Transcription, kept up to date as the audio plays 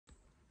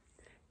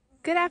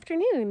Good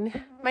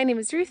afternoon. My name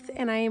is Ruth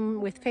and I am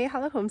with Fay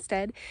Hollow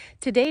Homestead.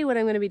 Today what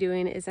I'm going to be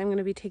doing is I'm going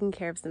to be taking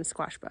care of some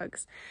squash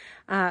bugs.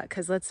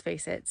 Because let's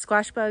face it,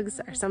 squash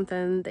bugs are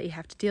something that you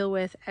have to deal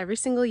with every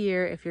single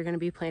year if you're going to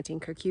be planting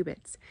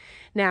cucurbits.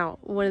 Now,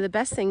 one of the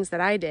best things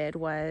that I did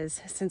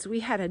was, since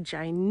we had a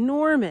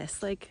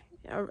ginormous,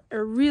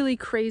 a really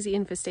crazy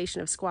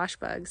infestation of squash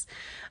bugs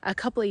a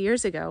couple of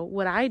years ago,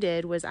 what I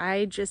did was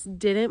I just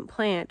didn't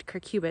plant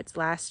cucurbits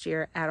last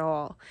year at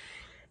all.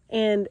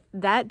 And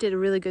that did a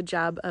really good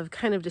job of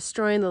kind of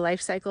destroying the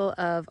life cycle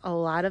of a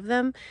lot of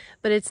them,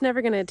 but it's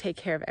never going to take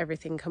care of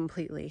everything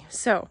completely.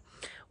 So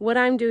what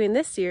I'm doing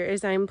this year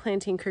is I'm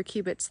planting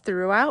cucurbits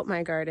throughout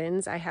my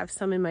gardens. I have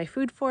some in my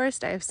food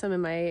forest, I have some in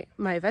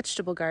my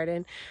vegetable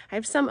garden, I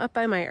have some up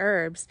by my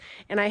herbs,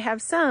 and I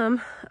have some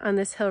on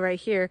this hill right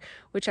here,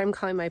 which I'm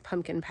calling my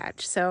pumpkin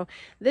patch. So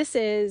this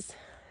is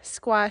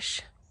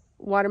squash,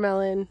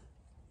 watermelon,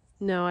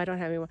 no, I don't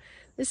have any more.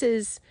 This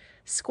is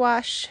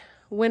squash,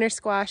 winter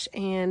squash,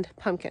 and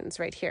pumpkins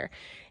right here.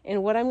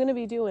 And what I'm going to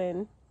be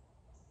doing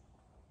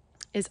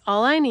is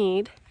all I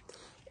need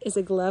is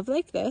a glove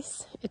like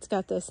this. It's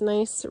got this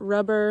nice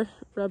rubber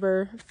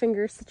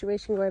finger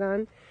situation going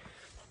on.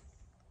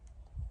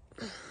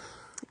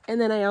 And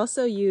then I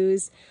also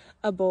use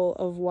a bowl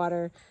of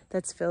water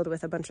that's filled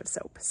with a bunch of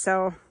soap.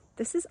 So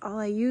this is all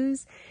I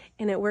use,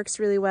 and it works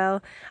really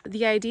well.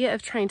 The idea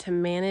of trying to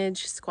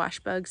manage squash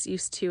bugs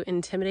used to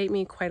intimidate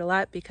me quite a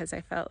lot because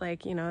I felt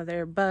like, you know,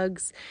 they're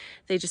bugs,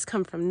 they just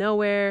come from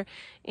nowhere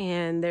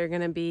and they're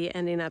going to be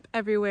ending up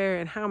everywhere,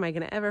 and how am I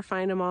going to ever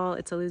find them all?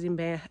 It's a losing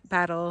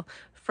battle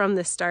from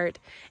the start.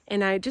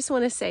 And I just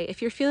want to say,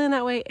 if you're feeling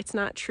that way, it's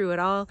not true at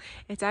all.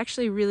 It's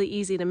actually really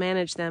easy to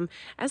manage them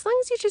as long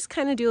as you just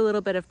kind of do a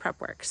little bit of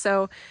prep work.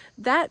 So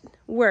that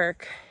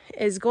work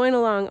is going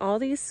along all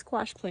these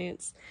squash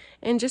plants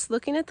and just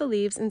looking at the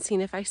leaves and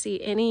seeing if I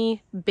see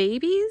any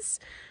babies,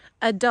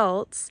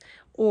 adults,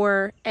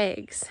 or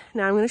eggs.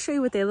 Now I'm going to show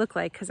you what they look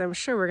like because I'm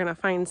sure we're going to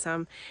find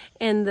some.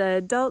 And the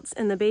adults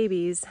and the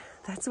babies,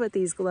 that's what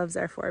these gloves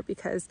are for,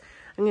 because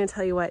I'm going to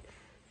tell you what,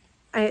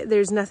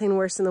 there's nothing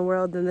worse in the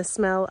world than the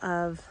smell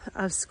of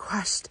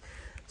squashed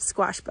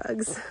squash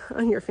bugs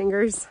on your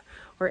fingers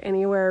or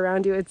anywhere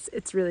around you.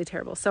 It's really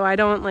terrible. So I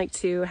don't like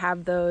to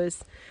have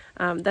those.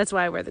 That's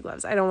why I wear the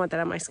gloves. I don't want that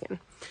on my skin.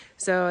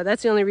 So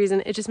that's the only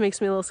reason. It just makes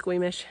me a little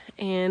squeamish.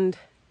 And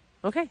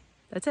okay,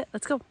 that's it.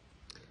 Let's go.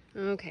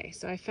 Okay,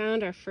 so I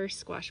found our first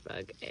squash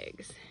bug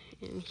eggs.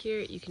 And here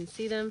you can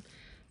see them.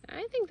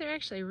 I think they're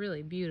actually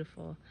really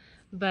beautiful,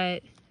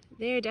 but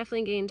they're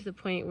definitely getting to the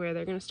point where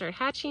they're going to start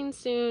hatching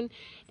soon,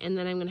 and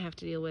then I'm going to have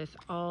to deal with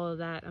all of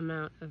that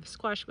amount of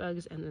squash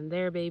bugs and then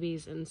their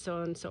babies and so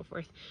on and so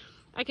forth.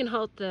 I can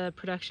halt the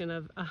production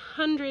of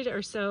 100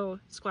 or so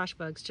squash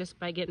bugs just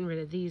by getting rid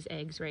of these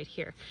eggs right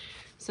here.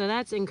 So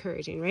that's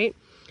encouraging, right?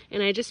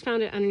 And I just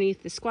found it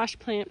underneath the squash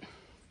plant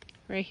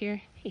right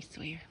here. Hey,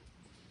 Sawyer.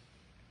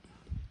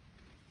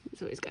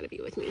 He's always got to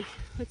be with me.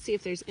 Let's see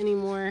if there's any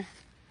more.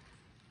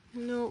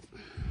 Nope.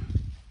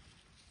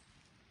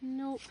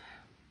 Nope.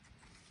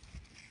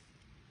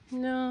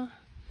 No.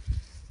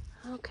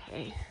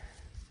 Okay.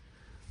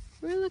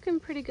 We're looking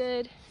pretty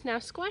good. Now,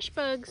 squash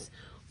bugs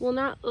will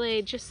not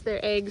lay just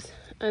their eggs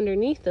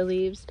underneath the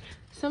leaves.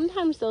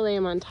 Sometimes they'll lay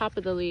them on top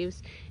of the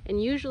leaves,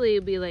 and usually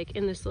it'll be like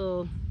in this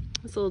little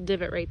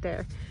divot right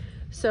there.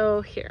 So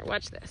here,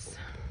 watch this.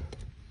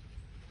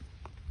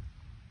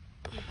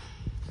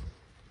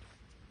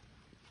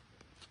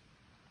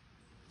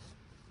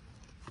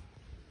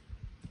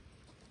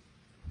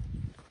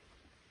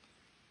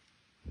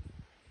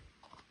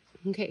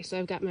 Okay, so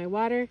I've got my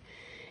water,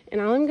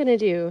 and all I'm going to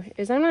do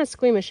is, I'm not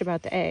squeamish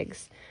about the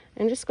eggs.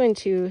 I'm just going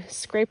to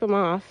scrape them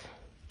off.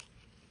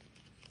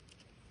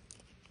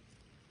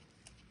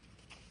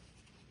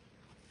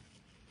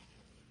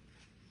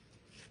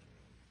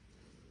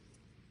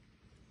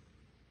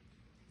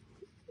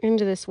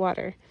 Into this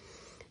water.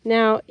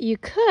 Now, you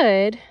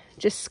could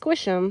just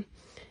squish them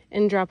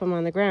and drop them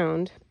on the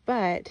ground,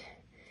 but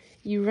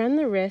you run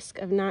the risk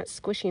of not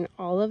squishing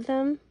all of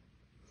them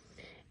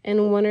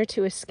and one or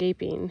two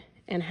escaping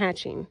and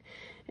hatching.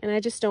 And I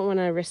just don't want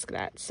to risk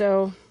that.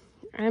 So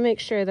I make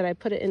sure that I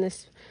put it in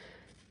this.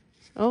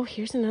 Oh,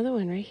 here's another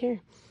one right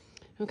here.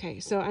 Okay,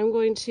 so I'm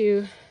going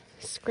to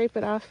scrape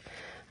it off.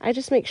 I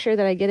just make sure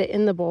that I get it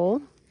in the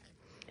bowl,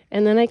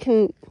 and then I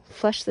can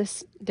flush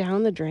this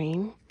down the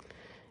drain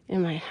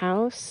in my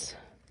house,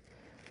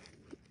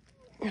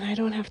 and I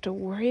don't have to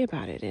worry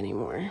about it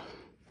anymore.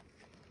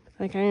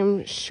 Like, I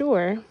am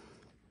sure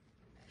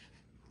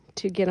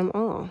to get them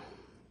all.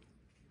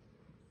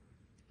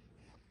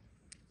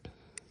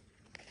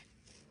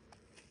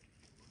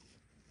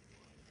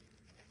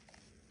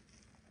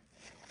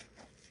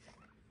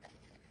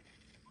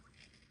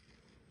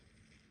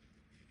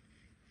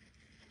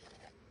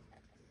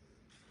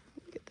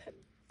 Get that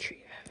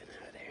tree out of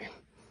there.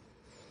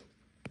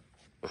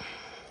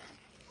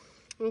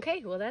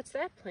 Okay, well, that's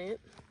that plant.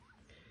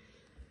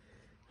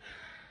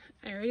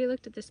 I already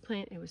looked at this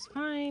plant. It was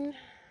fine.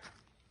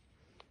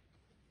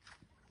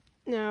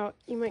 Now,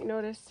 you might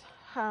notice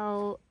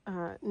how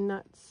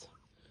nuts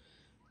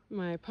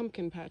my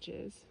pumpkin patch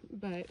is,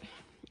 but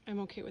I'm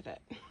okay with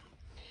it.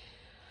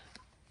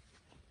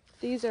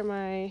 These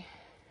are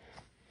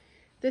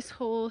this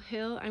whole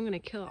hill. I'm gonna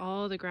kill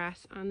all the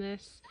grass on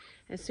this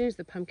as soon as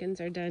the pumpkins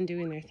are done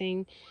doing their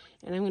thing,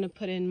 and I'm gonna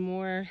put in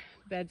more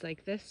beds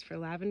like this for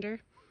lavender.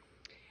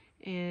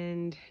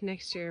 And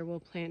next year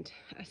we'll plant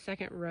a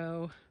second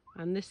row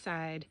on this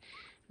side.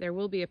 There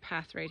will be a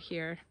path right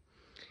here,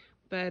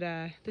 but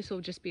this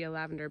will just be a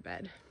lavender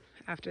bed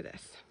after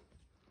this.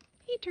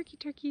 Hey,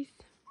 turkeys.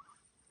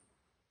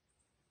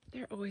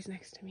 They're always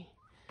next to me.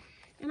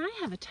 And I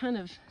have a ton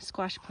of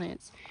squash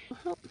plants.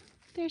 Oh,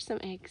 there's some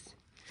eggs,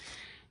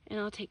 and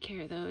I'll take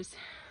care of those.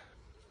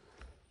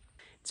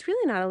 It's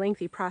really not a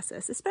lengthy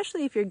process,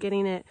 especially if you're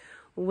getting it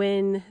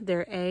when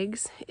they're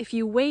eggs. If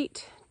you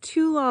wait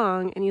too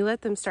long and you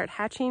let them start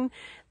hatching,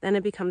 then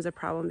it becomes a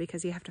problem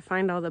because you have to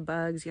find all the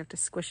bugs, you have to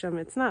squish them.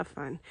 It's not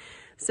fun.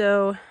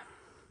 So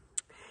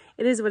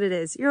it is what it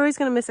is. You're always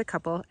going to miss a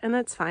couple, and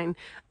that's fine.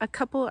 A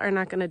couple are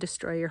not going to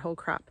destroy your whole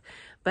crop.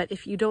 But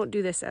if you don't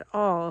do this at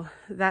all,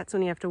 that's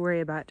when you have to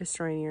worry about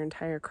destroying your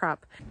entire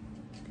crop.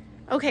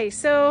 Okay,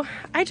 so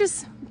I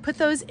just put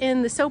those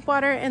in the soap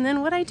water, and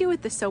then what I do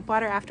with the soap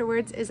water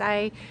afterwards is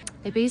I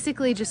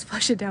basically just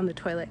flush it down the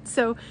toilet.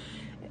 So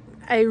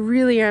I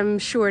really am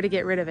sure to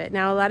get rid of it.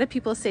 Now, a lot of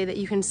people say that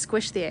you can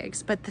squish the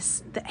eggs, but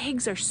the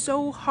eggs are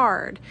so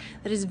hard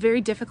that it's very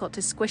difficult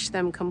to squish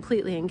them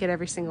completely and get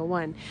every single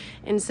one.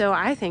 And so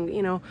I think,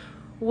 you know,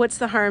 what's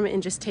the harm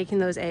in just taking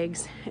those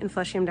eggs and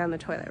flushing them down the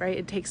toilet, right?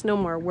 It takes no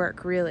more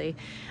work really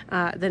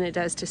than it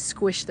does to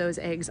squish those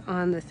eggs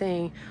on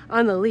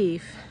the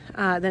leaf,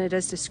 than it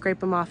does to scrape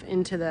them off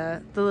into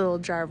the little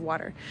jar of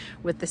water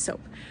with the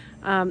soap.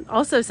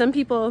 Also, some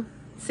people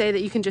say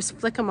that you can just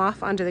flick them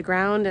off onto the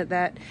ground,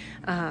 that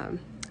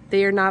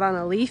they are not on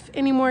a leaf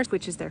anymore,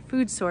 which is their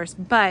food source,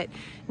 but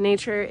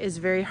nature is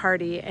very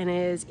hardy, and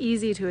it is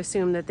easy to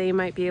assume that they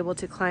might be able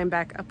to climb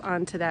back up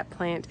onto that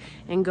plant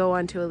and go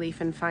onto a leaf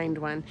and find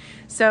one.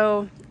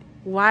 So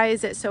why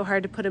is it so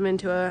hard to put them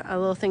into a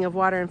little thing of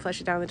water and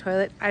flush it down the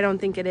toilet? I don't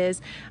think it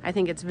is. I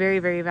think it's very,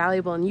 very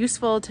valuable and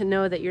useful to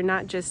know that you're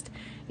not just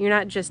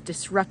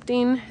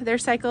disrupting their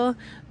cycle,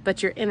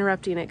 but you're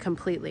interrupting it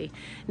completely.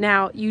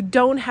 Now, you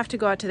don't have to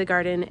go out to the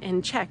garden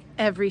and check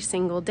every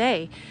single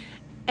day.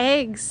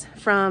 Eggs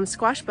from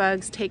squash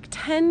bugs take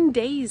 10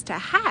 days to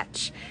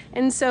hatch.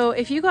 And so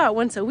if you go out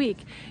once a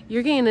week,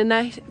 you're getting a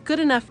nice, good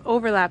enough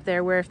overlap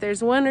there where if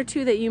there's one or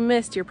two that you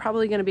missed, you're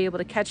probably going to be able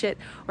to catch it,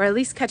 or at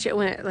least catch it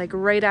when it, like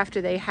right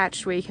after they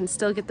hatched, where you can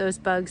still get those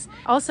bugs.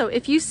 Also,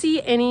 if you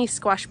see any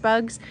squash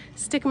bugs,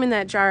 stick them in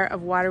that jar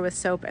of water with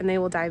soap and they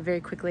will die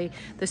very quickly.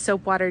 The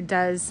soap water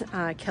does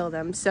kill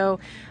them. So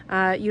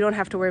you don't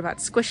have to worry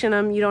about squishing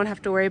them. You don't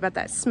have to worry about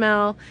that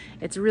smell.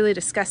 It's really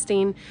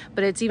disgusting,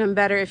 but it's even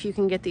better if you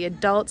can get the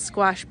adult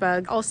squash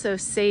bug. Also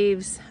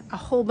saves a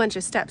whole bunch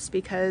of steps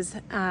because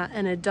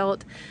an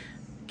adult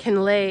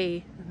can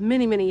lay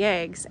many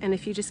eggs, and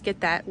if you just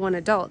get that one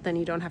adult, then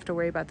you don't have to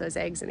worry about those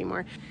eggs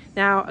anymore.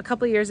 Now, a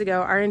couple years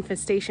ago, our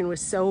infestation was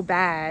so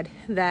bad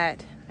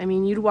that, I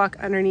mean, you'd walk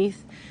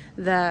underneath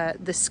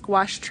the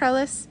squash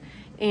trellis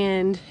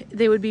and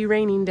they would be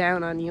raining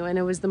down on you, and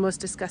it was the most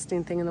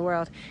disgusting thing in the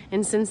world.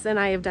 And since then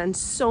I have done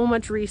so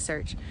much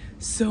research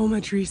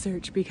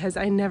because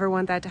I never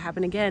want that to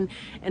happen again.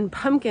 And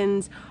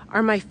pumpkins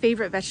are my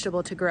favorite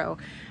vegetable to grow.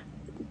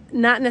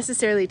 Not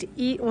necessarily to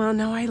eat. Well,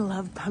 no, I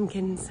love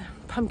pumpkins.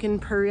 Pumpkin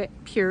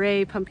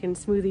puree, pumpkin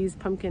smoothies,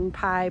 pumpkin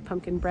pie,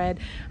 pumpkin bread.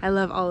 I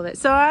love all of it.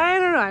 So I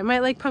don't know, I might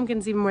like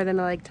pumpkins even more than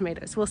I like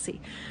tomatoes. We'll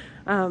see.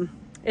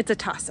 It's a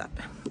toss-up.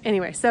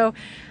 Anyway, so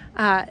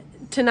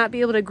to not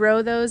be able to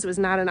grow those was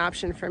not an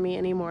option for me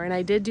anymore. And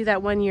I did do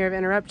that 1 year of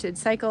interrupted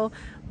cycle,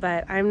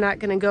 but I'm not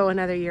going to go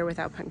another year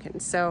without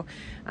pumpkins. So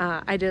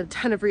I did a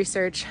ton of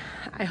research.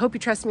 I hope you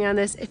trust me on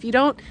this. If you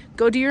don't,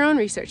 go do your own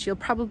research. You'll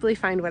probably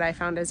find what I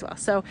found as well.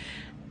 So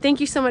thank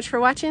you so much for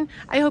watching.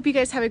 I hope you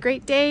guys have a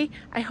great day.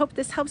 I hope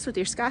this helps with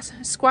your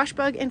squash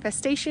bug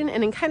infestation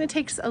and it kind of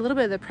takes a little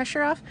bit of the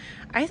pressure off.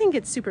 I think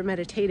it's super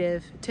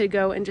meditative to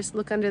go and just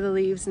look under the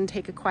leaves and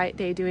take a quiet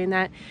day doing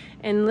that.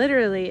 And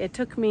literally it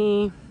took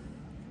me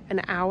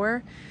an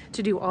hour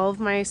to do all of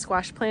my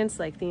squash plants,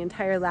 like the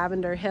entire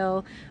lavender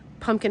hill,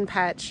 pumpkin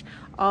patch,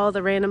 all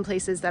the random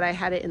places that I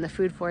had it in the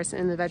food forest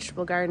and in the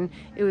vegetable garden.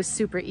 It was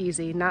super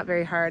easy, not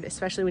very hard,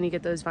 especially when you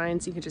get those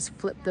vines. You can just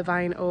flip the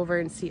vine over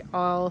and see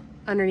all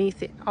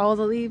underneath it, all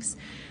the leaves.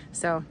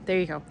 So there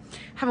you go.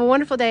 Have a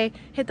wonderful day.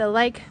 Hit the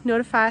like,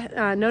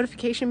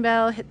 notification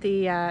bell, hit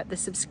the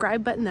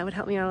subscribe button. That would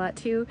help me out a lot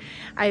too.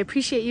 I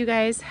appreciate you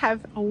guys.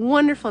 Have a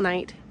wonderful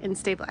night and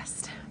stay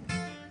blessed.